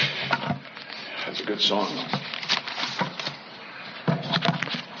That's a good song.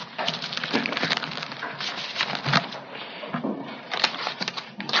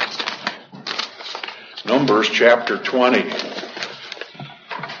 Numbers chapter 20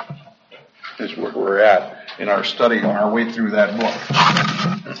 is where we're at in our study on our way through that book.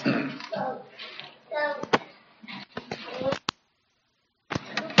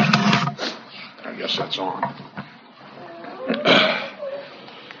 I guess that's on.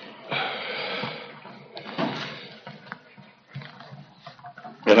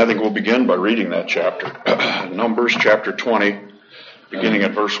 And I think we'll begin by reading that chapter. Numbers chapter 20, beginning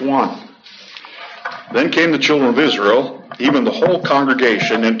at verse 1. Then came the children of Israel, even the whole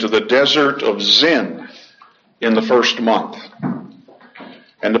congregation, into the desert of Zin in the first month.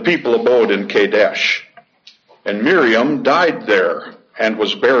 And the people abode in Kadesh. And Miriam died there and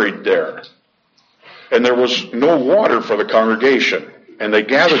was buried there. And there was no water for the congregation. And they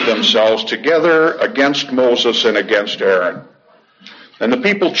gathered themselves together against Moses and against Aaron. And the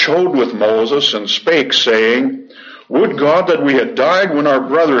people chode with Moses and spake, saying, Would God that we had died when our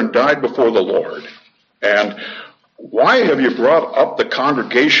brethren died before the Lord. And why have you brought up the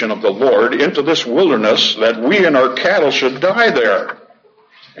congregation of the Lord into this wilderness, that we and our cattle should die there?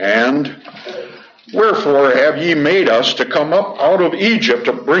 And wherefore have ye made us to come up out of Egypt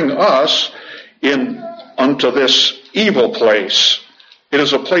to bring us in unto this evil place? It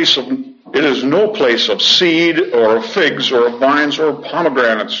is no place of seed or of figs or of vines or of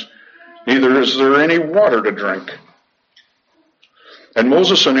pomegranates, neither is there any water to drink. And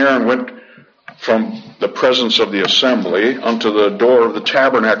Moses and Aaron went from the presence of the assembly unto the door of the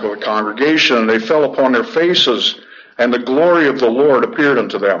tabernacle of the congregation, and they fell upon their faces, and the glory of the Lord appeared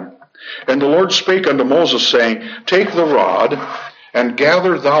unto them. And the Lord spake unto Moses, saying, Take the rod, and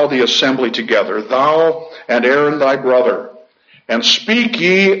gather thou the assembly together, thou and Aaron thy brother, and speak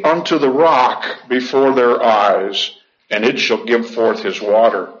ye unto the rock before their eyes, and it shall give forth his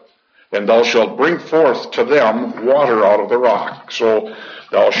water. And thou shalt bring forth to them water out of the rock. So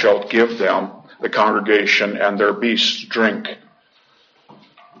thou shalt give them, the congregation, and their beasts drink.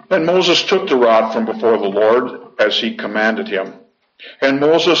 Then Moses took the rod from before the Lord, as he commanded him. And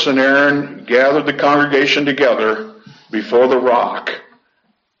Moses and Aaron gathered the congregation together before the rock.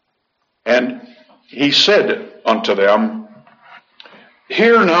 And he said unto them,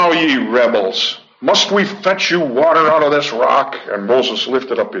 Hear now, ye rebels, must we fetch you water out of this rock? And Moses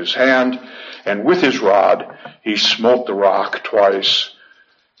lifted up his hand, and with his rod he smote the rock twice.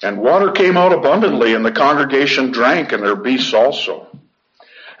 And water came out abundantly, and the congregation drank, and their beasts also.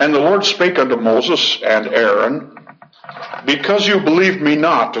 And the Lord spake unto Moses and Aaron, Because you believed me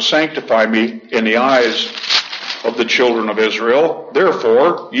not to sanctify me in the eyes of the children of Israel,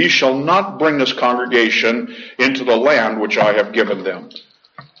 therefore ye shall not bring this congregation into the land which I have given them.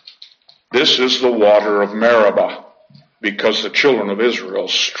 This is the water of Meribah, because the children of Israel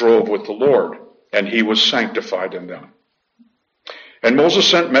strove with the Lord, and he was sanctified in them. And Moses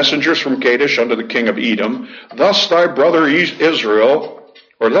sent messengers from Kadesh unto the king of Edom, Thus saith thy brother Israel,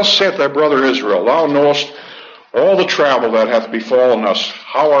 Thou knowest all the travel that hath befallen us,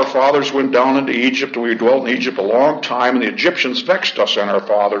 how our fathers went down into Egypt, and we dwelt in Egypt a long time, and the Egyptians vexed us and our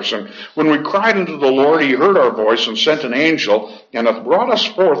fathers. And when we cried unto the Lord, he heard our voice, and sent an angel, and hath brought us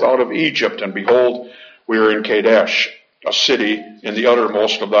forth out of Egypt. And behold, we are in Kadesh, a city in the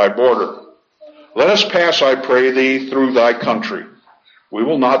uttermost of thy border. Let us pass, I pray thee, through thy country. We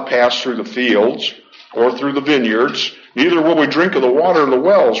will not pass through the fields, or through the vineyards, neither will we drink of the water of the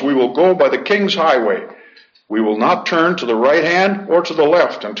wells. We will go by the king's highway. We will not turn to the right hand or to the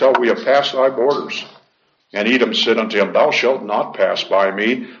left until we have passed thy borders. And Edom said unto him, Thou shalt not pass by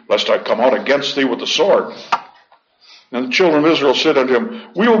me, lest I come out against thee with the sword. And the children of Israel said unto him,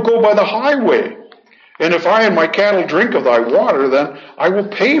 We will go by the highway. And if I and my cattle drink of thy water, then I will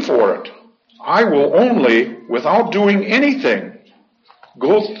pay for it. I will only, without doing anything,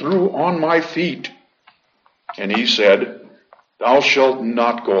 go through on my feet. And he said, Thou shalt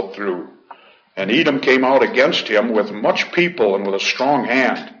not go through. And Edom came out against him with much people and with a strong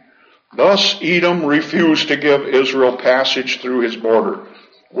hand. Thus Edom refused to give Israel passage through his border.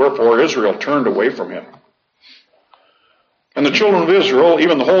 Wherefore Israel turned away from him. And the children of Israel,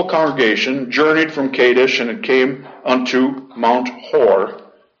 even the whole congregation, journeyed from Kadesh, and it came unto Mount Hor.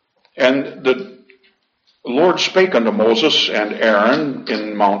 And the Lord spake unto Moses and Aaron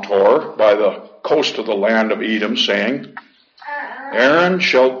in Mount Hor by the coast of the land of Edom, saying, Aaron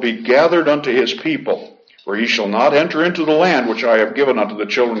shall be gathered unto his people, for he shall not enter into the land which I have given unto the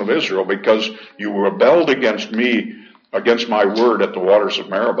children of Israel, because you rebelled against me, against my word at the waters of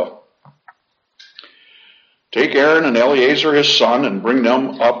Meribah. Take Aaron and Eleazar his son, and bring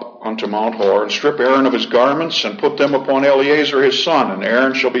them up unto Mount Hor, and strip Aaron of his garments, and put them upon Eleazar his son, and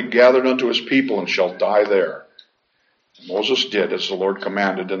Aaron shall be gathered unto his people, and shall die there. And Moses did as the Lord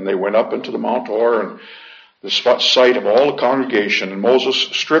commanded, and they went up into the Mount Hor, and the sight of all the congregation. And Moses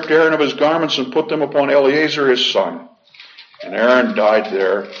stripped Aaron of his garments, and put them upon Eleazar his son. And Aaron died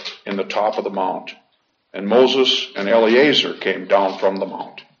there in the top of the mount. And Moses and Eleazar came down from the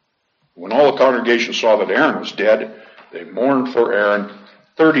mount. When all the congregation saw that Aaron was dead, they mourned for Aaron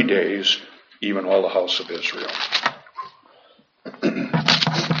 30 days, even all the house of Israel.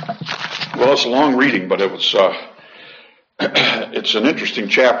 Well, it's a long reading, but it's an interesting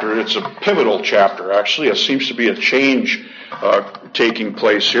chapter. It's a pivotal chapter, actually. It seems to be a change taking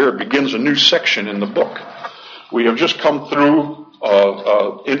place here. It begins a new section in the book. We have just come through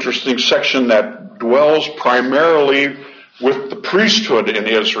an interesting section that dwells primarily with the priesthood in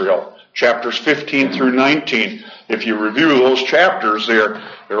Israel. Chapters 15 through 19. If you review those chapters, they're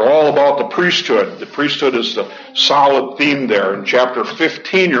all about the priesthood. The priesthood is the solid theme there. In chapter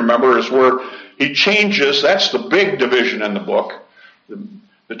 15, you remember, is where he changes. That's the big division in the book.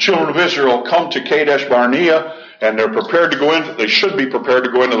 The children of Israel come to Kadesh Barnea, and they're prepared to go into. They should be prepared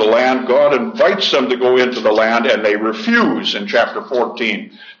to go into the land. God invites them to go into the land, and they refuse in chapter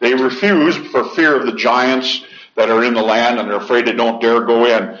 14. They refuse for fear of the giants that are in the land, and they're afraid they don't dare go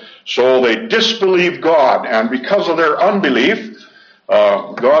in. So they disbelieve God, and because of their unbelief,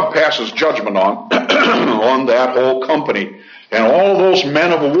 God passes judgment on on that whole company. And all those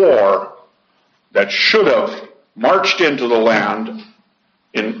men of war that should have marched into the land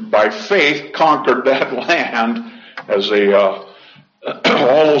by faith conquered that land as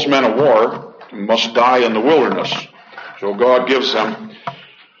all those men of war must die in the wilderness. So God gives them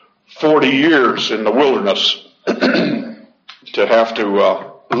 40 years in the wilderness to have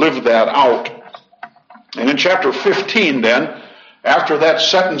to live that out. And in chapter 15 then, after that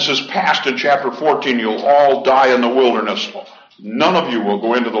sentence is passed in chapter 14, you'll all die in the wilderness. None of you will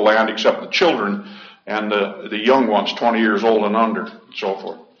go into the land except the children and the young ones, 20 years old and under, and so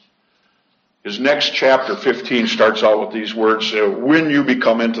forth. His next chapter 15 starts out with these words, when you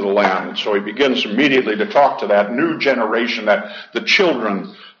become into the land. And so he begins immediately to talk to that new generation, that the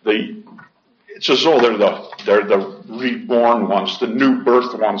children, it's as though they're the reborn ones, the new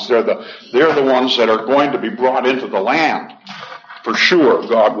birth ones. They're the ones that are going to be brought into the land. For sure,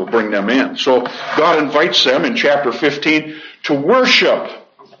 God will bring them in. So God invites them in chapter 15 to worship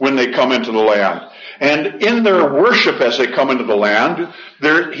when they come into the land. And in their worship as they come into the land,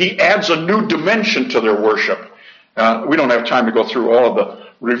 he adds a new dimension to their worship. We don't have time to go through all of the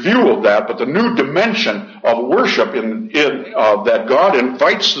review of that, but the new dimension of worship that God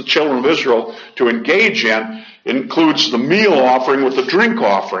invites the children of Israel to engage in includes the meal offering with the drink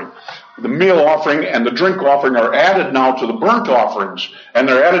offering. The meal offering and the drink offering are added now to the burnt offerings, and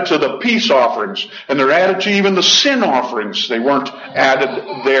they're added to the peace offerings, and they're added to even the sin offerings. They weren't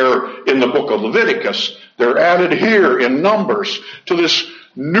added there in the book of Leviticus. They're added here in Numbers to this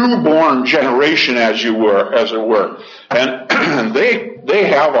newborn generation, as it were. And they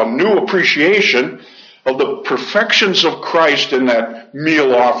have a new appreciation of the perfections of Christ in that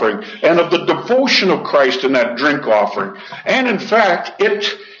meal offering, and of the devotion of Christ in that drink offering. And in fact,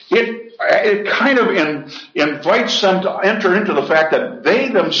 it kind of invites them to enter into the fact that they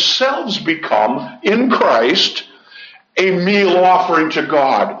themselves become, in Christ, a meal offering to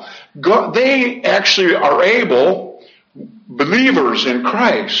God. They actually are able, believers in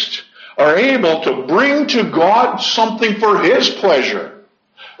Christ, are able to bring to God something for His pleasure.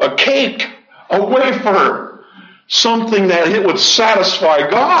 A cake, a wafer, something that it would satisfy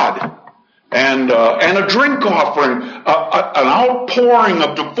God. And a drink offering, an outpouring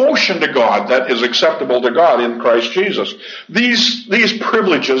of devotion to God that is acceptable to God in Christ Jesus. These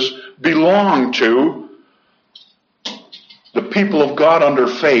privileges belong to the people of God under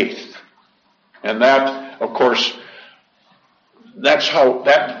faith. And that, of course,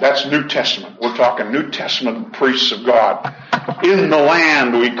 that's New Testament. We're talking New Testament priests of God. In the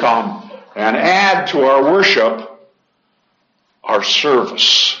land we come and add to our worship our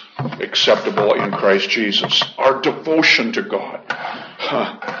service acceptable in Christ Jesus, our devotion to God.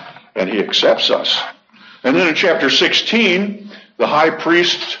 And He accepts us. And then in chapter 16, the high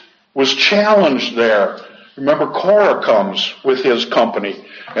priest was challenged there. Remember, Korah comes with his company,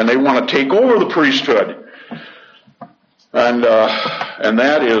 and they want to take over the priesthood. And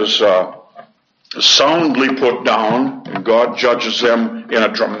that is soundly put down, and God judges them in a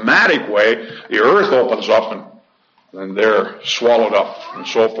dramatic way. The earth opens up, and they're swallowed up, and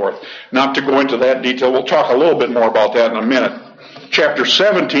so forth. Not to go into that detail. We'll talk a little bit more about that in a minute. chapter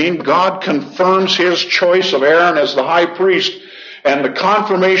 17, God confirms his choice of Aaron as the high priest and the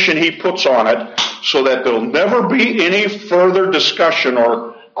confirmation he puts on it so that there'll never be any further discussion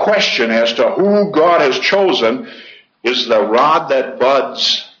or question as to who God has chosen is the rod that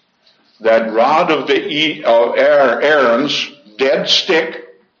buds, that rod of Aaron's dead stick,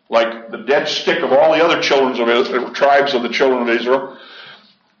 like the dead stick of all the other tribes of the children of Israel.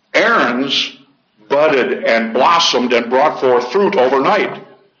 Aaron's budded and blossomed and brought forth fruit overnight.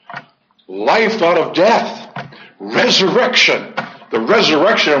 Life out of death. Resurrection. The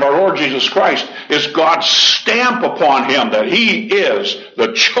resurrection of our Lord Jesus Christ is God's stamp upon him that he is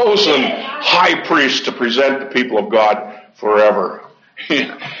the chosen high priest to present the people of God forever.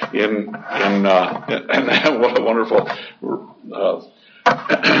 And what a wonderful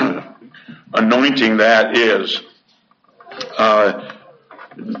anointing that is.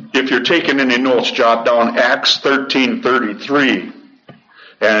 If you're taking any notes, jot down Acts 13:33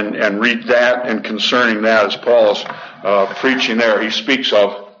 and read that, and concerning that as Paul's preaching there, he speaks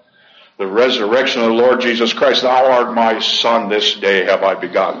of the resurrection of the Lord Jesus Christ. Thou art my son, this day have I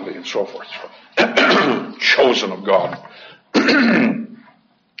begotten thee, and so forth. Chosen of God.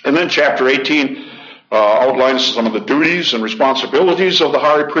 And then chapter 18 outlines some of the duties and responsibilities of the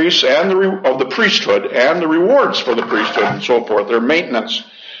high priest and of the priesthood and the rewards for the priesthood and so forth, their maintenance.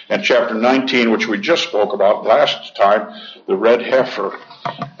 And chapter 19, which we just spoke about last time, the red heifer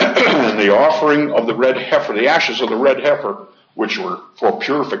and the offering of the red heifer, the ashes of the red heifer, which were for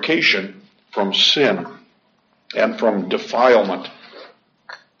purification from sin and from defilement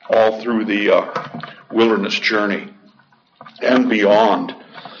all through the wilderness journey and beyond.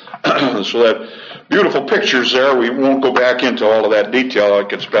 So that beautiful pictures there. We won't go back into all of that detail. I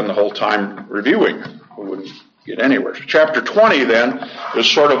could spend the whole time reviewing. We wouldn't get anywhere. Chapter 20 then is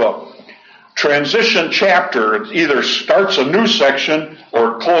sort of a transition chapter. It either starts a new section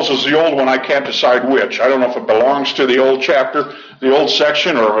or it closes the old one. I can't decide which. I don't know if it belongs to the old chapter, the old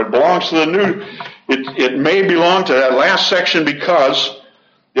section, or if it belongs to the new. It may belong to that last section because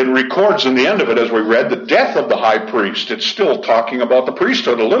it records in the end of it, as we read, the death of the high priest. It's still talking about the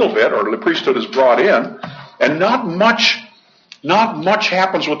priesthood a little bit, or the priesthood is brought in, and not much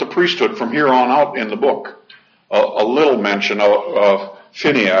happens with the priesthood from here on out in the book. A little mention of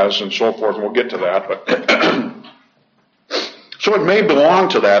Phinehas and so forth, and we'll get to that. But so it may belong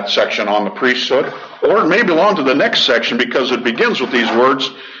to that section on the priesthood, or it may belong to the next section because it begins with these words: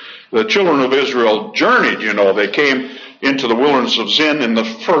 the children of Israel journeyed, they came into the wilderness of Zin in the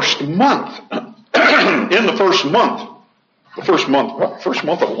first month. In the first month. The first month, what? First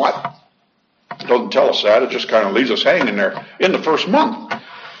month of what? It doesn't tell us that. It just kind of leaves us hanging there. In the first month.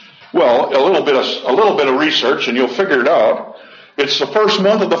 Well, a little bit of research and you'll figure it out. It's the first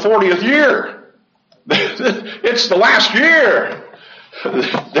month of the 40th year. It's the last year.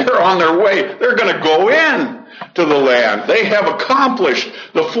 They're on their way. They're going to go in to the land. They have accomplished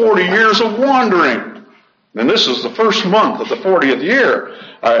the 40 years of wandering. And this is the first month of the 40th year.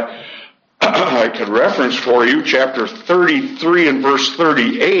 I could reference for you chapter 33 and verse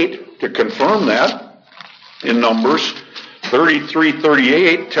 38 to confirm that in Numbers.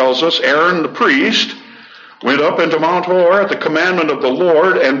 33:38 tells us, Aaron the priest went up into Mount Hor at the commandment of the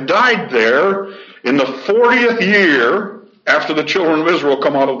Lord and died there in the 40th year after the children of Israel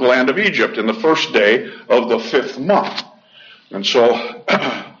come out of the land of Egypt, in the first day of the 5th month. And so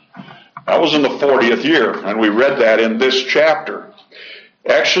that was in the 40th year, and we read that in this chapter.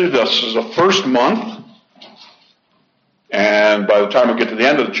 Actually, this is the first month, and by the time we get to the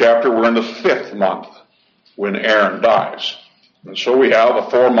end of the chapter, we're in the 5th month when Aaron dies. And so we have a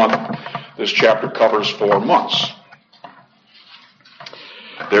 4-month, this chapter covers 4 months.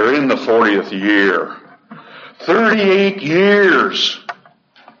 They're in the 40th year. 38 years.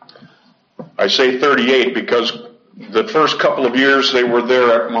 I say 38 because the first couple of years they were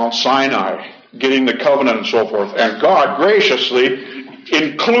there at Mount Sinai, getting the covenant and so forth. And God graciously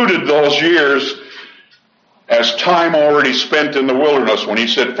included those years as time already spent in the wilderness. When he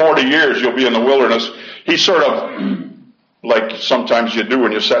said 40 years you'll be in the wilderness, he sort of, like sometimes you do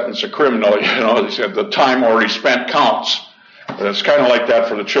when you sentence a criminal, he said the time already spent counts. And it's kind of like that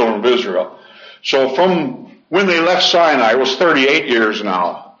for the children of Israel. So from when they left Sinai, it was 38 years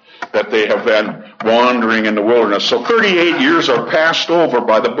now that they have been wandering in the wilderness. So 38 years are passed over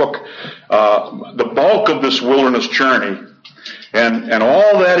by the book, the bulk of this wilderness journey. And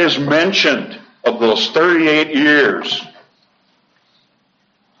all that is mentioned of those 38 years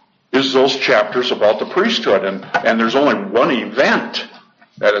is those chapters about the priesthood. And there's only one event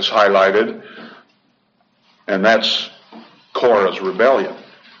that is highlighted, and that's Korah's rebellion.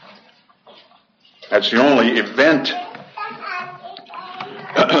 That's the only event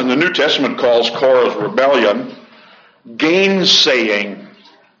the New Testament calls Korah's rebellion gainsaying,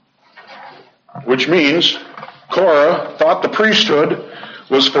 which means Korah thought the priesthood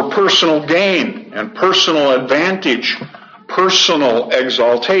was for personal gain and personal advantage, personal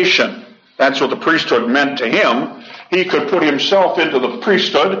exaltation. That's what the priesthood meant to him. He could put himself into the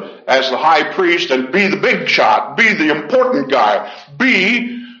priesthood as the high priest and be the big shot, be the important guy,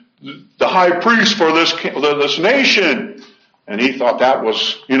 be the high priest for this nation. And he thought that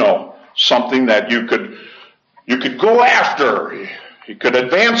was, something that you could go after. He could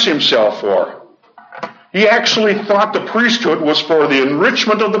advance himself for. He actually thought the priesthood was for the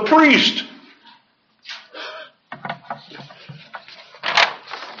enrichment of the priest.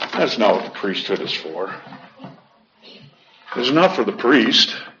 That's not what the priesthood is for. It's not for the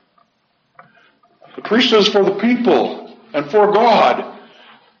priest. The priesthood is for the people and for God.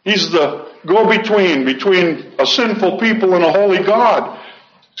 He's the go-between between a sinful people and a holy God.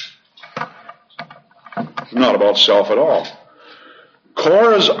 It's not about self at all.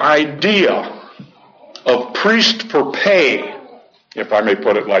 Korah's idea of priest for pay, if I may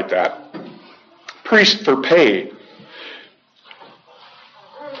put it like that, priest for pay,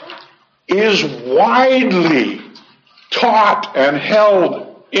 is widely taught and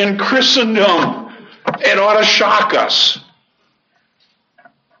held in Christendom. It ought to shock us.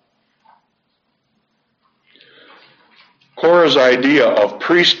 Korah's idea of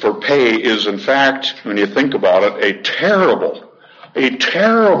priest for pay is, in fact, when you think about it, a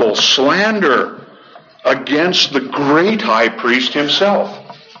terrible slander against the great high priest himself.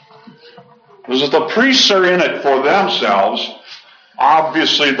 Because if the priests are in it for themselves,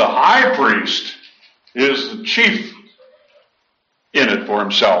 obviously the high priest is the chief in it for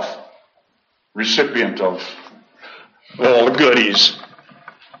himself, recipient of all the goodies.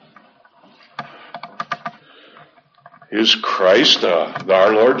 Is Christ,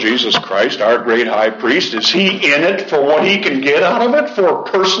 our Lord Jesus Christ, our great high priest, is he in it for what he can get out of it, for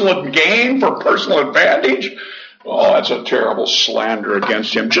personal gain, for personal advantage? Oh, that's a terrible slander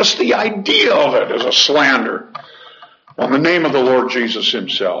against him. Just the idea of it is a slander on the name of the Lord Jesus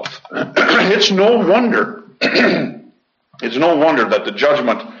himself. It's no wonder. It's no wonder that the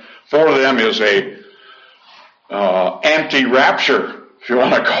judgment for them is a anti-rapture, if you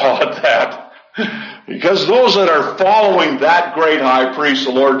want to call it that. Because those that are following that great high priest,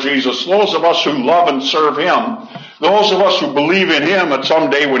 the Lord Jesus, those of us who love and serve him, those of us who believe in him that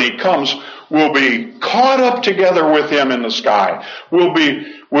someday when he comes, will be caught up together with him in the sky.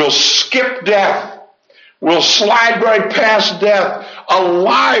 We'll skip death. We'll slide right past death.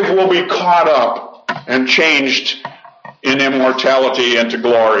 Alive will be caught up and changed in immortality into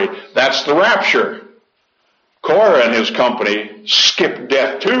glory. That's the rapture. Korah and his company skipped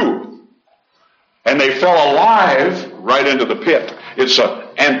death too. And they fell alive right into the pit. It's an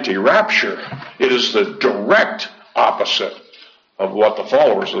anti-rapture. It is the direct opposite of what the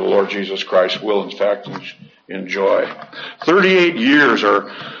followers of the Lord Jesus Christ will, in fact, enjoy. 38 years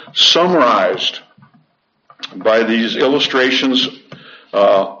are summarized by these illustrations.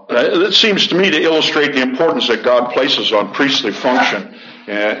 It seems to me to illustrate the importance that God places on priestly function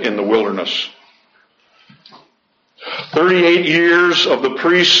in the wilderness. 38 years of the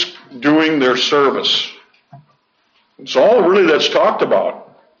priests doing their service. It's all really that's talked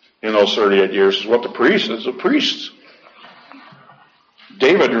about in those 38 years is what the priests.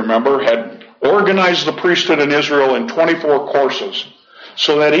 David, remember, had organized the priesthood in Israel in 24 courses,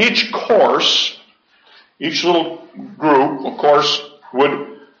 so that each course, each little group, of course,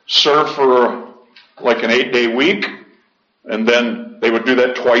 would serve for like an 8-day week, and then they would do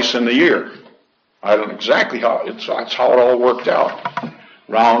that twice in the year. I don't know exactly how, that's how it all worked out.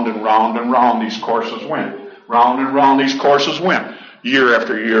 Round and round and round these courses went. Round and round these courses went. Year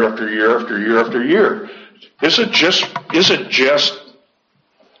after year after year after year after year. Is it just,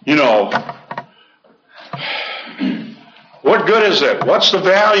 what good is it? What's the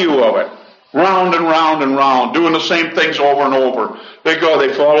value of it? Round and round and round, doing the same things over and over. They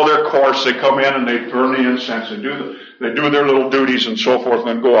follow their course, they come in and they burn the incense, they do their little duties and so forth, and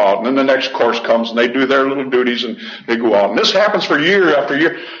then go out. And then the next course comes and they do their little duties and they go out. And this happens for year after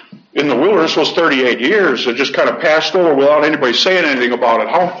year. In the wilderness was 38 years. It just kind of passed over without anybody saying anything about it.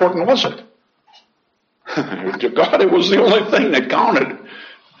 How important was it? To God, it was the only thing that counted.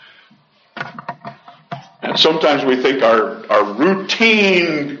 And sometimes we think our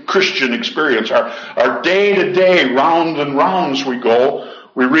routine Christian experience, our day-to-day rounds and rounds we go,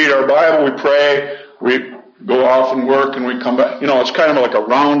 we read our Bible, we pray, we go off and work, and we come back. It's kind of like a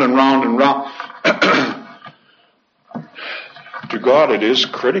round and round and round. To God, it is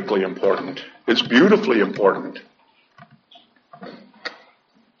critically important. It's beautifully important.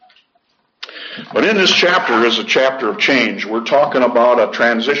 But in this chapter is a chapter of change. We're talking about a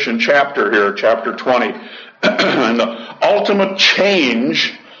transition chapter here, chapter 20. And the ultimate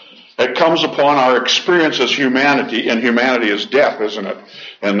change that comes upon our experience as humanity, and humanity is death, isn't it?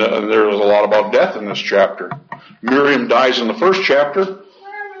 And there's a lot about death in this chapter. Miriam dies in the first chapter,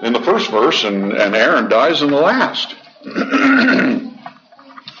 in the first verse, and Aaron dies in the last.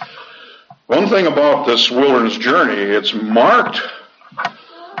 One thing about this wilderness journey, it's marked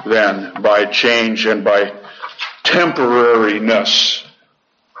then by change and by temporariness,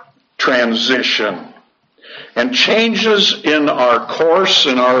 transition. And changes in our course,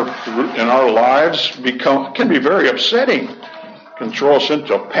 in our lives can be very upsetting. Can throw us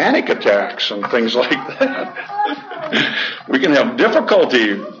into panic attacks and things like that. We can have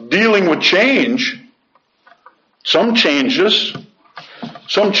difficulty dealing with change. Some changes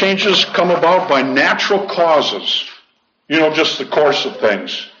come about by natural causes. Just the course of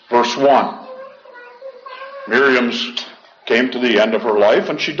things. Verse 1. Miriam's came to the end of her life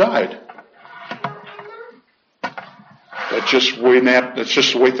and she died. That's just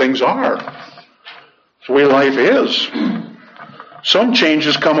the way things are. It's the way life is. Some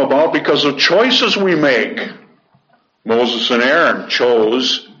changes come about because of choices we make. Moses and Aaron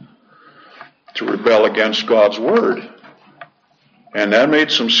chose to rebel against God's word. And that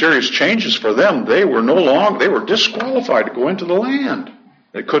made some serious changes for them. They were disqualified to go into the land.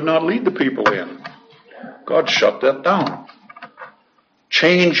 They could not lead the people in. God shut that down.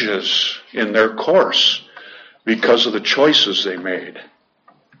 Changes in their course because of the choices they made.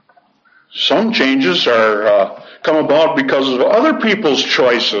 Some changes come about because of other people's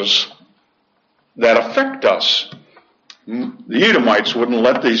choices that affect us. The Edomites wouldn't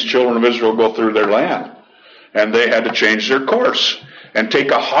let these children of Israel go through their land, and they had to change their course and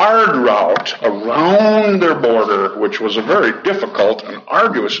take a hard route around their border, which was a very difficult and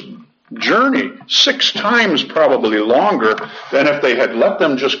arduous journey, 6 times probably longer than if they had let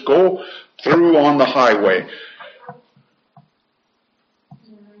them just go through on the highway.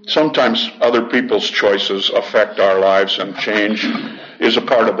 Sometimes other people's choices affect our lives, and change is a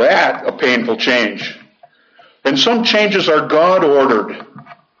part of that, a painful change. And some changes are God-ordered.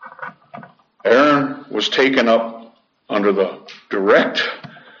 Aaron was taken up under the direct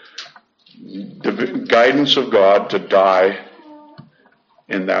guidance of God to die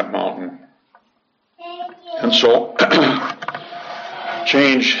in that mountain. And so,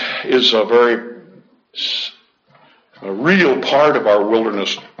 change is a real part of our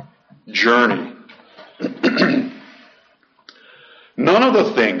wilderness journey. None of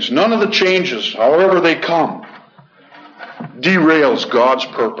the changes, however they come, derails God's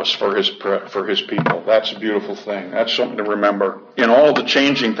purpose for his people. That's a beautiful thing. That's something to remember. In all the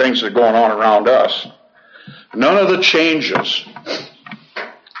changing things that are going on around us, none of the changes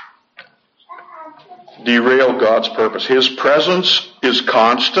derail God's purpose. His presence is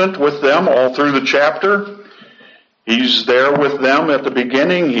constant with them all through the chapter. He's there with them at the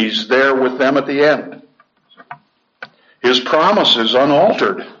beginning. He's there with them at the end. His promise is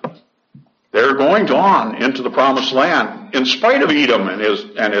unaltered. They're going on into the promised land in spite of Edom and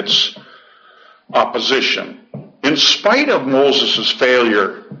its opposition, in spite of Moses'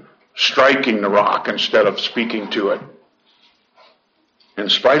 failure striking the rock instead of speaking to it, in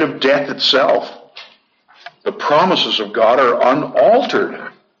spite of death itself. The promises of God are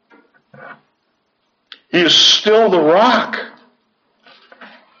unaltered. He is still the rock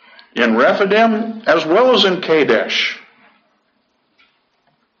in Rephidim as well as in Kadesh.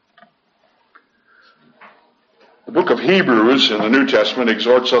 The book of Hebrews in the New Testament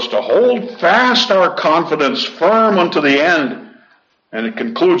exhorts us to hold fast our confidence firm unto the end. And it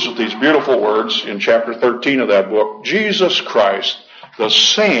concludes with these beautiful words in chapter 13 of that book. Jesus Christ, the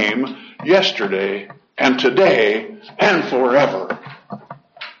same yesterday and today and forever.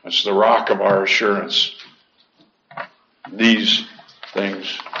 That's the rock of our assurance. These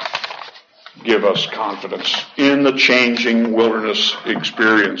things give us confidence in the changing wilderness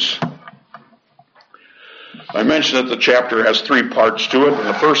experience. I mentioned that the chapter has 3 parts to it, and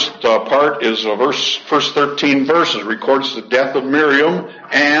the first part is first 13 verses, records the death of Miriam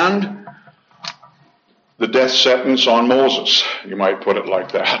and the death sentence on Moses. You might put it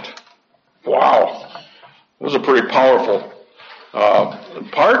like that. Wow. It was a pretty powerful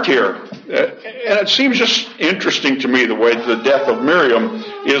part here. And it seems just interesting to me the way the death of Miriam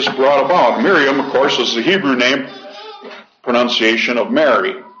is brought about. Miriam, of course, is the Hebrew name pronunciation of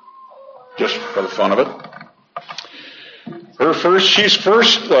Mary, just for the fun of it. She's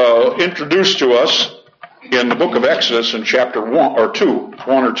first introduced to us in the book of Exodus in chapter 1 or 2,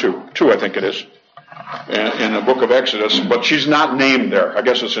 I think it is, in the book of Exodus, but she's not named there. I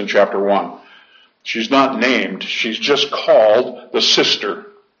guess it's in chapter 1. She's not named. She's just called the sister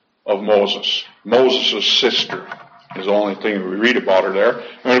of Moses. Moses' sister is the only thing we read about her there.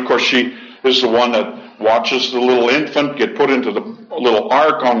 And of course she is the one that watches the little infant get put into the little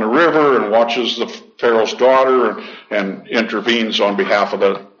ark on the river and watches the Pharaoh's daughter and intervenes on behalf of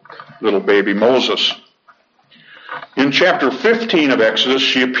the little baby Moses. In chapter 15 of Exodus,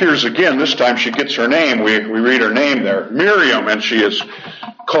 she appears again. This time she gets her name. We read her name there, Miriam, and she is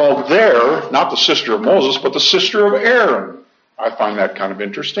called there, not the sister of Moses, but the sister of Aaron. I find that kind of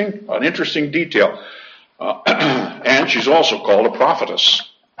interesting, an interesting detail. And she's also called a prophetess.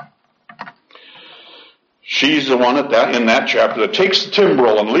 She's the one in that chapter that takes the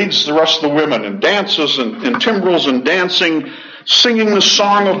timbrel and leads the rest of the women and dances in timbrels and dancing, singing the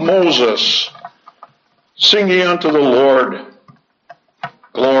song of Moses, singing unto the Lord.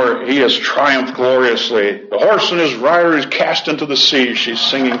 Glory, he has triumphed gloriously. The horse and his rider is cast into the sea. She's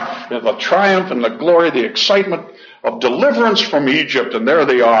singing the triumph and the glory, the excitement of deliverance from Egypt. And there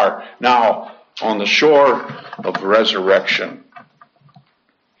they are now on the shore of resurrection.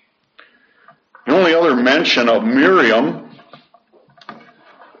 The only other mention of Miriam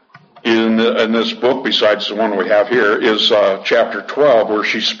in this book, besides the one we have here, is chapter 12, where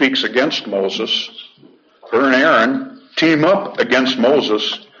she speaks against Moses. Her and Aaron team up against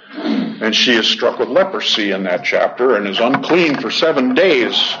Moses, and she is struck with leprosy in that chapter and is unclean for 7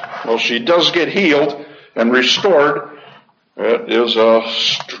 days. Well, she does get healed and restored. It is a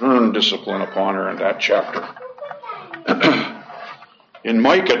stern discipline upon her in that chapter. In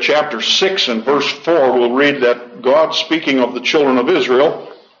Micah chapter 6 and verse 4, we'll read that God, speaking of the children of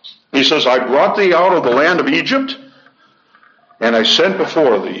Israel, he says, I brought thee out of the land of Egypt, and I sent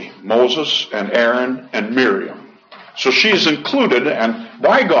before thee Moses and Aaron and Miriam. So she is included and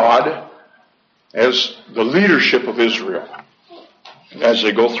by God as the leadership of Israel as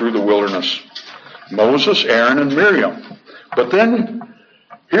they go through the wilderness. Moses, Aaron, and Miriam. But then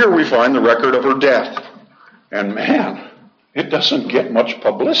here we find the record of her death. And man, it doesn't get much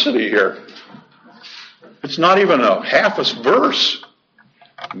publicity here. It's not even a half a verse.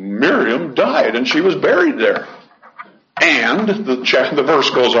 Miriam died and she was buried there. And the verse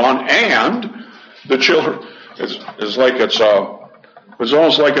goes on, and the children, it's like it's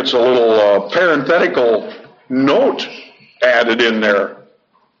almost like it's a little parenthetical note added in there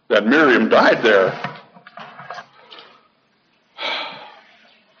that Miriam died there.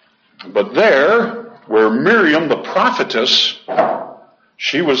 But there, where Miriam, the prophetess,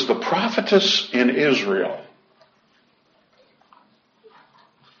 she was the prophetess in Israel.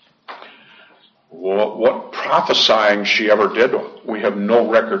 What prophesying she ever did, we have no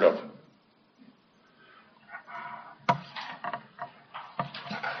record of.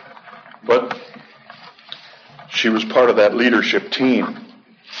 But she was part of that leadership team.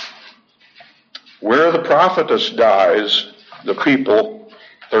 Where the prophetess dies, the people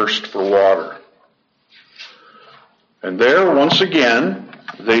thirst for water. And there, once again,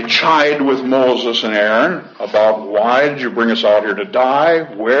 they chide with Moses and Aaron about, why did you bring us out here to die?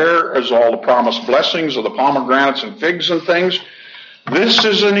 Where is all the promised blessings of the pomegranates and figs and things? This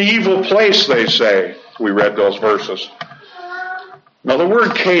is an evil place, they say. We read those verses. Now the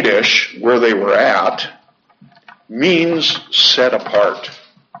word Kadesh, where they were at, means set apart.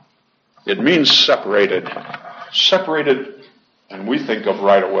 It means separated. Separated, and we think of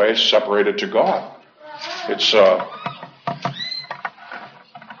right away, separated to God.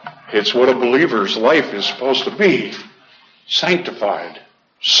 It's what a believer's life is supposed to be. Sanctified,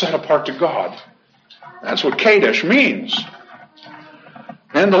 set apart to God. That's what Kadesh means.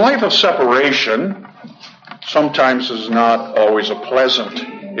 And the life of separation sometimes is not always a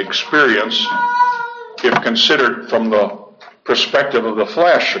pleasant experience if considered from the perspective of the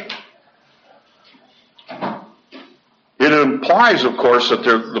flesh. It implies, of course, that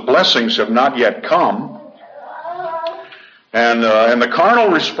the blessings have not yet come. And the carnal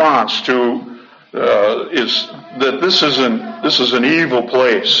response to is that this is an evil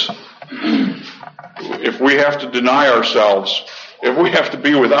place. If we have to deny ourselves, if we have to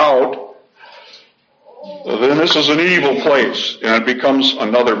be without, then this is an evil place, and it becomes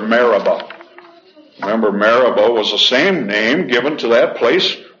another Meribah. Remember, Meribah was the same name given to that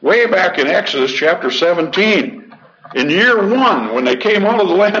place way back in Exodus chapter 17. In year 1, when they came out of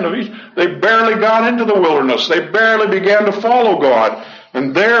the land of Egypt, they barely got into the wilderness. They barely began to follow God.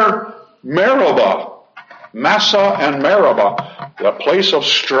 And there, Meribah, Massah and Meribah, the place of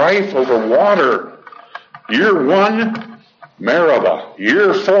strife over water. Year 1, Meribah.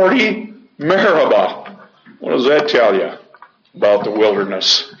 Year 40, Meribah. What does that tell you about the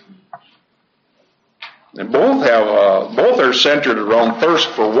wilderness? And both are centered around thirst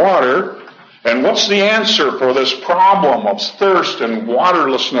for water, And what's the answer for this problem of thirst and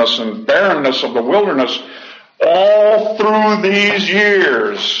waterlessness and barrenness of the wilderness all through these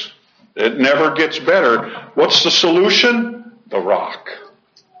years? It never gets better. What's the solution? The rock.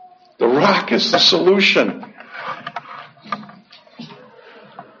 The rock is the solution.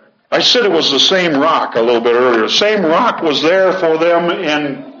 I said it was the same rock a little bit earlier. The same rock was there for them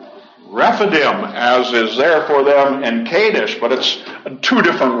in Rephidim as is there for them in Kadesh, but it's two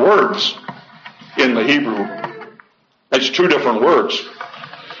different words in the Hebrew. It's two different words.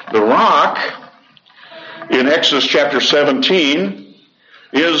 The rock in Exodus chapter 17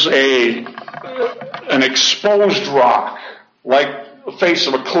 is an exposed rock, like the face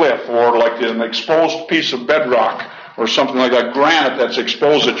of a cliff or like an exposed piece of bedrock or something like that, granite that's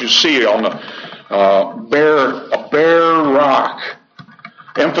exposed that you see on the bare rock,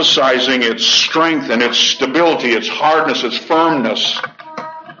 emphasizing its strength and its stability, its hardness, its firmness.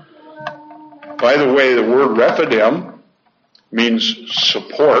 By the way, the word Rephidim means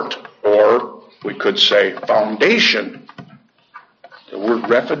support, or we could say foundation. The word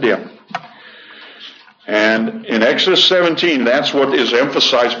Rephidim. And in Exodus 17, that's what is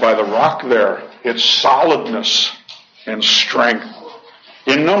emphasized by the rock there. Its solidness and strength.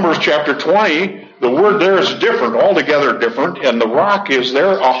 In Numbers chapter 20, the word there is different, altogether different, and the rock is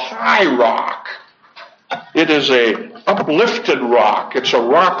there a high rock. It is a uplifted rock. It's a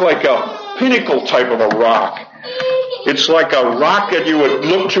rock like a pinnacle type of a rock. It's like a rock that you would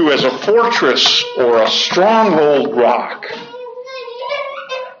look to as a fortress or a stronghold rock.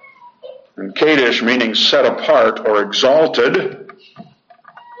 And Kadesh, meaning set apart or exalted,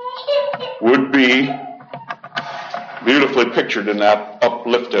 would be beautifully pictured in that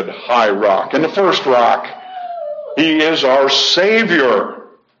uplifted high rock. In the first rock, he is our Savior.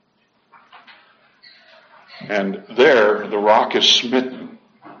 And there, the rock is smitten.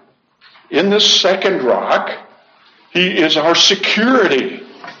 In this second rock, he is our security.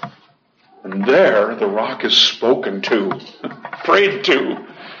 And there, the rock is spoken to, prayed to,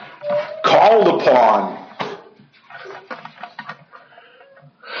 called upon.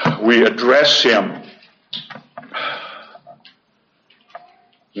 We address him.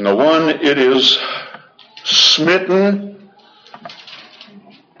 And the one it is smitten,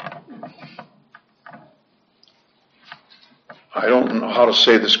 I don't know how to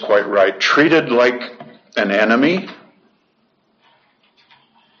say this quite right, treated like an enemy.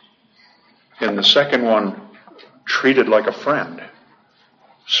 In the second one, treated like a friend,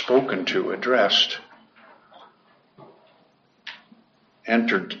 spoken to, addressed,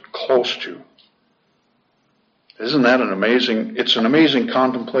 entered close to. Isn't that it's an amazing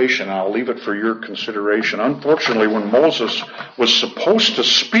contemplation. I'll leave it for your consideration. Unfortunately, when Moses was supposed to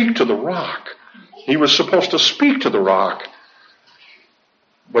speak to the rock, he was supposed to speak to the rock,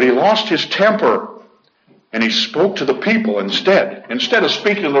 but he lost his temper and he spoke to the people instead. Instead of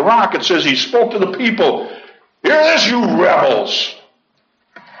speaking to the rock, it says he spoke to the people. Hear this, you rebels.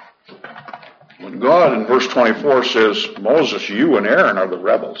 When God in verse 24 says, Moses, you and Aaron are the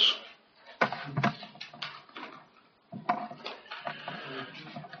rebels.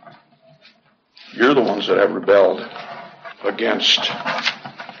 You're the ones that have rebelled against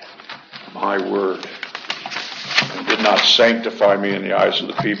my word and did not sanctify me in the eyes of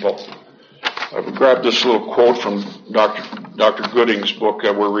the people. I've grabbed this little quote from Dr. Gooding's book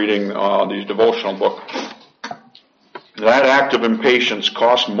that we're reading, the devotional book. That act of impatience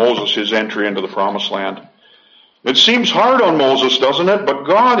cost Moses his entry into the promised land. It seems hard on Moses, doesn't it? But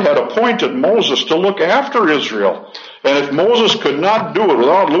God had appointed Moses to look after Israel. And if Moses could not do it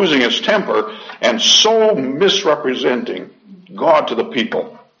without losing his temper and so misrepresenting God to the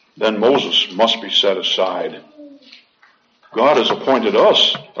people, then Moses must be set aside. God has appointed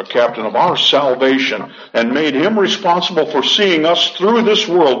us a captain of our salvation and made him responsible for seeing us through this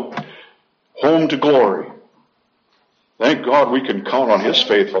world home to glory. Thank God we can count on his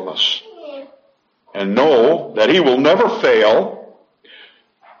faithfulness and know that he will never fail,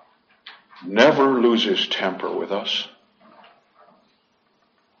 never lose his temper with us,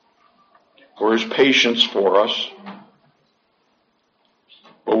 or his patience for us,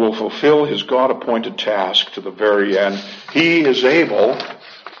 but will fulfill his God-appointed task to the very end. He is able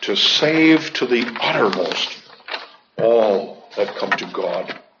to save to the uttermost all that come to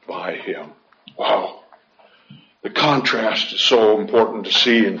God by him. Wow. The contrast is so important to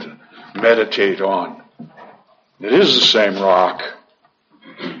see and to meditate on. It is the same rock.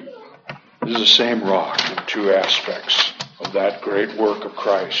 It is the same rock in two aspects of that great work of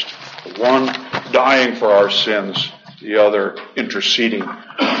Christ. The one dying for our sins, the other interceding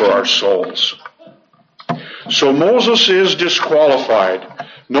for our souls. So Moses is disqualified.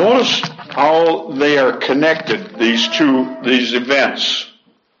 Notice how they are connected, these events.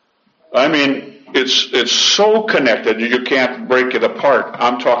 I mean, it's so connected you can't break it apart.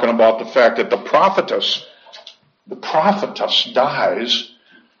 I'm talking about the fact that the prophetess dies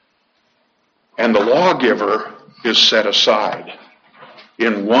and the lawgiver is set aside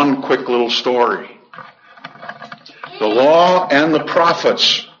in one quick little story. The law and the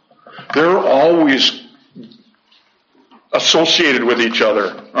prophets, they're always associated with each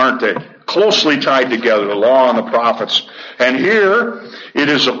other, aren't they? Closely tied together, the law and the prophets. And here, it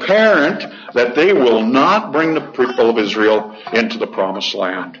is apparent that they will not bring the people of Israel into the promised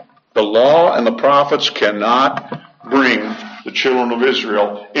land. The law and the prophets cannot bring the children of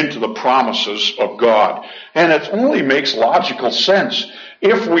Israel into the promises of God. And it only makes logical sense.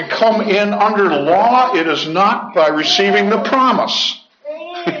 If we come in under the law, it is not by receiving the promise.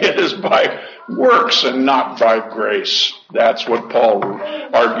 It is by works and not by grace. That's what Paul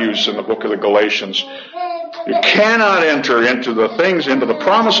argues in the book of the Galatians. You cannot enter into the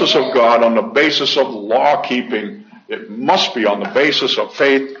promises of God on the basis of law keeping. It must be on the basis of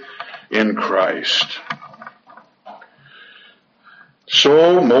faith in Christ.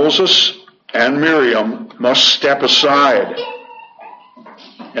 So Moses and Miriam must step aside.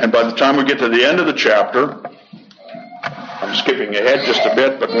 And by the time we get to the end of the chapter, I'm skipping ahead just a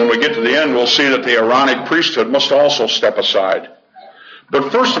bit, but when we get to the end, we'll see that the Aaronic priesthood must also step aside.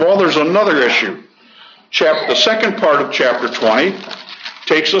 But first of all, there's another issue. The second part of chapter 20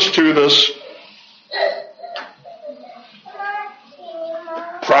 takes us to this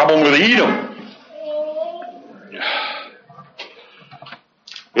problem with Edom.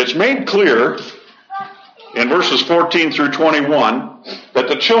 It's made clear in verses 14 through 21 that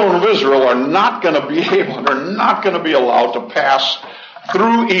the children of Israel are not going to be allowed to pass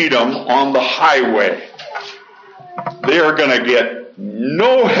through Edom on the highway. They are going to get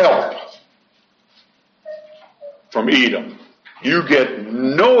no help from Edom. You get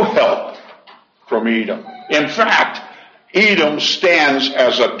no help from Edom. In fact, Edom stands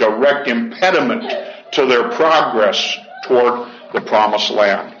as a direct impediment to their progress toward the promised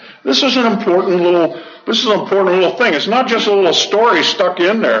land. This is an important little thing. It's not just a little story stuck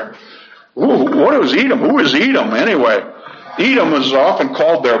in there. What is Edom? Who is Edom anyway? Edom is often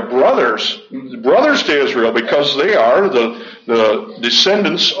called their brothers to Israel, because they are the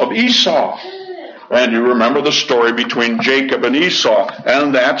descendants of Esau. And you remember the story between Jacob and Esau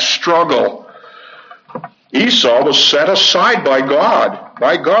and that struggle. Esau was set aside by God,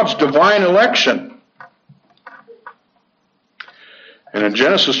 by God's divine election. And in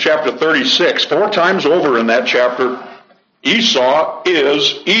Genesis chapter 36, 4 times over in that chapter, Esau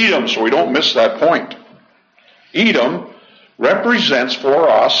is Edom, so we don't miss that point. Edom represents for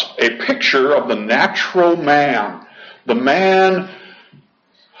us a picture of the natural man. The man,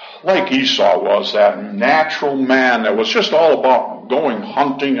 like Esau was, that natural man that was just all about going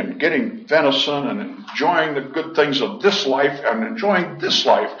hunting and getting venison and enjoying the good things of this life and enjoying this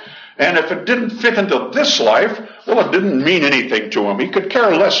life. And if it didn't fit into this life, well, it didn't mean anything to him. He could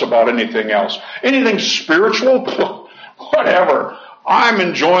care less about anything else. Anything spiritual? Whatever. I'm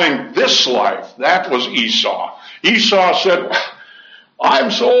enjoying this life. That was Esau. Esau said,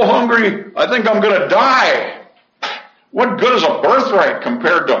 I'm so hungry, I think I'm going to die. What good is a birthright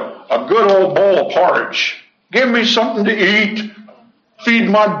compared to a good old bowl of porridge? Give me something to eat. Feed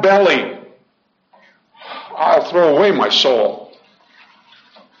my belly. I'll throw away my soul.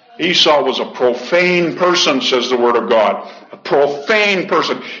 Esau was a profane person, says the Word of God. A profane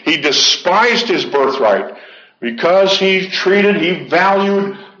person. He despised his birthright because he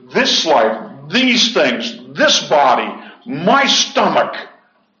valued this life, these things, this body, my stomach,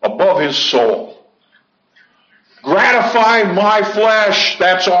 above his soul. Gratify my flesh,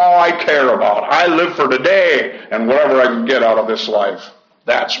 that's all I care about. I live for today and whatever I can get out of this life.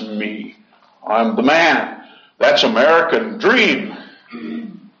 That's me. I'm the man. That's American dream.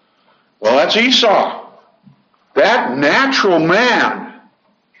 Well, that's Esau. That natural man.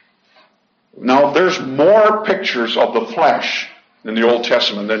 Now, there's more pictures of the flesh in the Old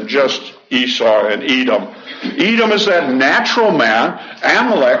Testament than just Esau and Edom. Edom is that natural man.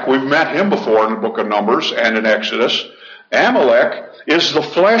 Amalek, we've met him before in the book of Numbers and in Exodus. Amalek is the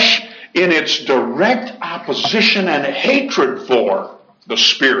flesh in its direct opposition and hatred for the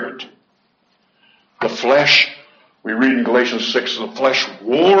Spirit. The flesh, we read in Galatians 6, the flesh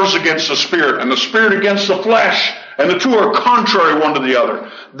wars against the Spirit, and the Spirit against the flesh, and the two are contrary one to the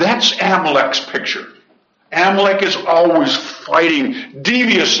other. That's Amalek's picture. Amalek is always fighting,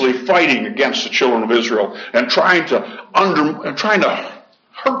 deviously fighting against the children of Israel, and trying to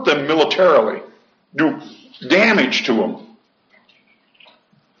hurt them militarily, do damage to them.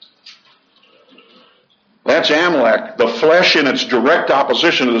 That's Amalek, the flesh in its direct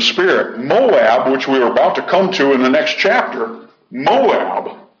opposition to the spirit. Moab, which we are about to come to in the next chapter,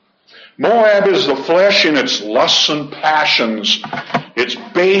 Moab is the flesh in its lusts and passions, its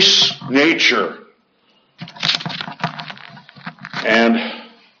base nature, and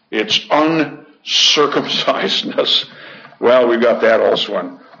its uncircumcisedness. Well, we've got that also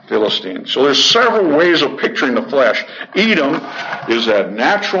in Philistine. So there's several ways of picturing the flesh. Edom is that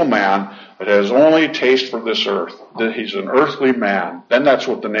natural man that has only taste for this earth. That he's an earthly man. Then that's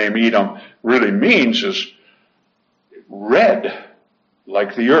what the name Edom really means, is red,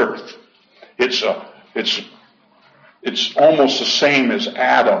 like the earth. It's almost the same as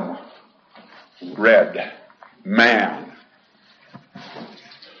Adam, red, man.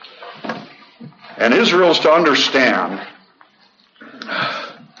 And Israel is to understand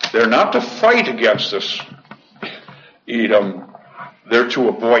they're not to fight against this Edom, they're to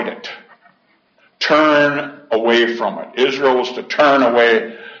avoid it. Turn away from it. Israel was to turn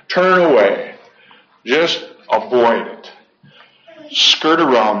away. Just avoid it. Skirt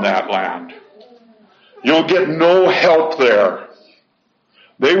around that land. You'll get no help there.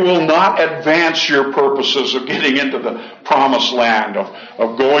 They will not advance your purposes of getting into the promised land,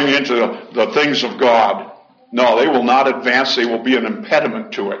 of going into the things of God. No, they will not advance. They will be an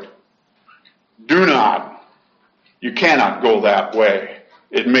impediment to it. Do not. You cannot go that way.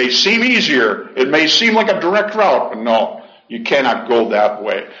 It may seem easier. It may seem like a direct route, but no, you cannot go that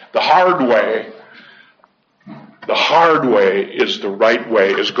way. The hard way is the right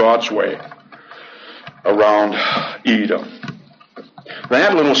way, is God's way around Edom.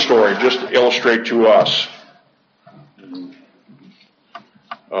 That little story just to illustrate to us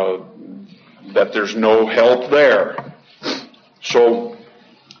that there's no help there. So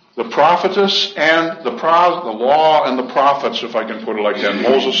the prophetess and the law and the prophets, if I can put it like that,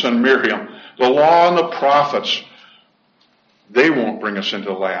 Moses and Miriam, the law and the prophets, they won't bring us into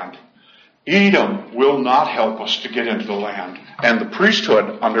the land. Edom will not help us to get into the land. And the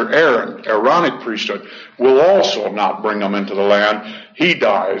priesthood under Aaron, Aaronic priesthood, will also not bring them into the land. He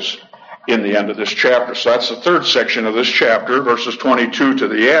dies in the end of this chapter. So that's the third section of this chapter, verses 22 to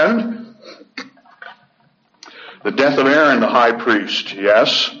the end. The death of Aaron, the high priest.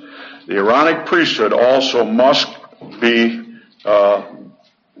 Yes, the Aaronic priesthood also must be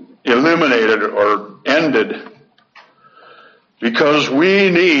eliminated or ended, because we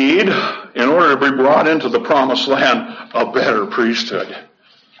need, in order to be brought into the promised land, a better priesthood.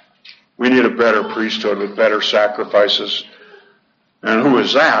 We need a better priesthood with better sacrifices. And who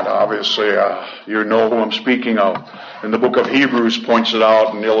is that? Obviously, you know who I'm speaking of. And the book of Hebrews points it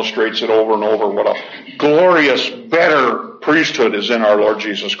out and illustrates it over and over. What a glorious, better priesthood is in our Lord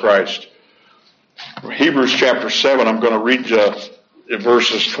Jesus Christ. Hebrews chapter 7, I'm going to read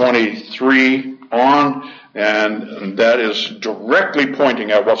verses 23 on, and that is directly pointing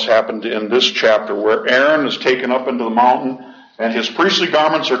at what's happened in this chapter, where Aaron is taken up into the mountain, and his priestly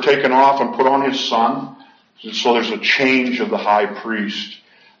garments are taken off and put on his son. And so there's a change of the high priest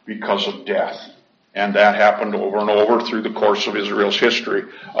because of death. And that happened over and over through the course of Israel's history,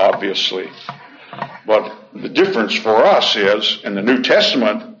 obviously. But the difference for us is, in the New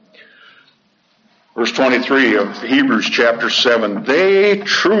Testament, verse 23 of Hebrews chapter 7, they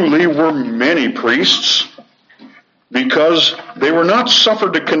truly were many priests, because they were not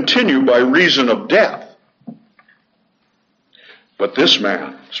suffered to continue by reason of death. But this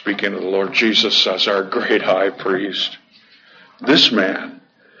man, speaking of the Lord Jesus as our great high priest, this man,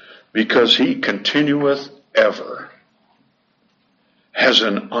 because he continueth ever, has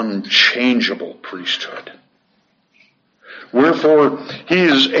an unchangeable priesthood. Wherefore he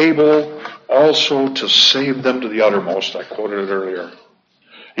is able also to save them to the uttermost. I quoted it earlier.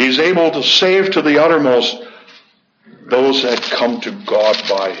 He is able to save to the uttermost those that come to God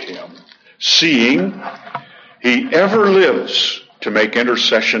by him, seeing he ever lives to make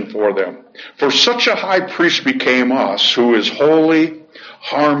intercession for them. For such a high priest became us, who is holy,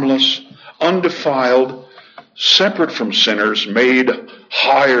 harmless, undefiled, separate from sinners, made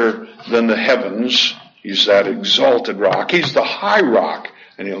higher than the heavens. He's that exalted rock. He's the high rock,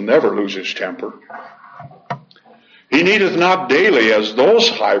 and he'll never lose his temper. He needeth not daily, as those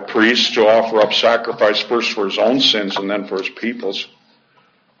high priests, to offer up sacrifice first for his own sins and then for his people's.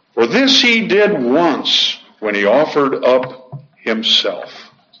 For this he did once, when he offered up himself.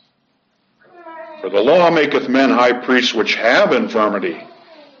 For the law maketh men high priests which have infirmity,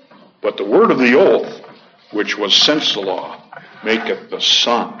 but the word of the oath, which was since the law, maketh the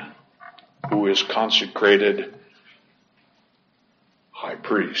Son, who is consecrated high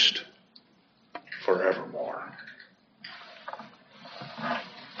priest forevermore.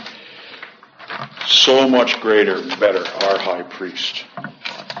 so much greater and better, our high priest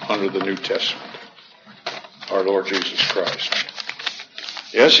under the New Testament, our Lord Jesus Christ.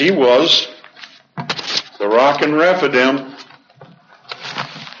 Yes, he was the rock in Rephidim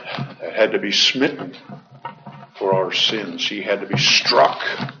that had to be smitten for our sins. He had to be struck.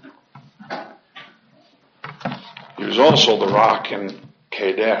 He was also the rock in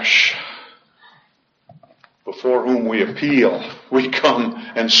Kadesh, before whom we appeal. We come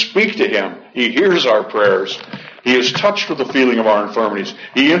and speak to him. He hears our prayers. He is touched with the feeling of our infirmities.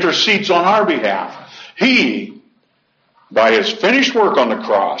 He intercedes on our behalf. He, by his finished work on the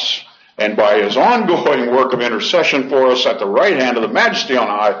cross and by his ongoing work of intercession for us at the right hand of the Majesty on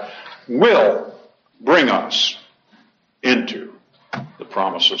high, will bring us into the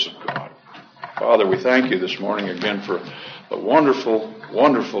promises of God. Father, we thank you this morning again for the wonderful,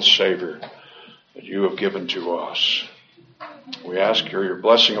 wonderful Savior that you have given to us. We ask your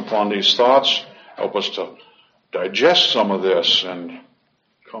blessing upon these thoughts. Help us to digest some of this and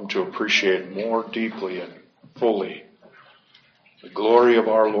come to appreciate more deeply and fully the glory of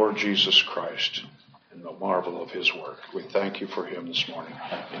our Lord Jesus Christ and the marvel of his work. We thank you for him this morning.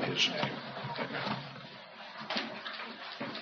 In his name, amen.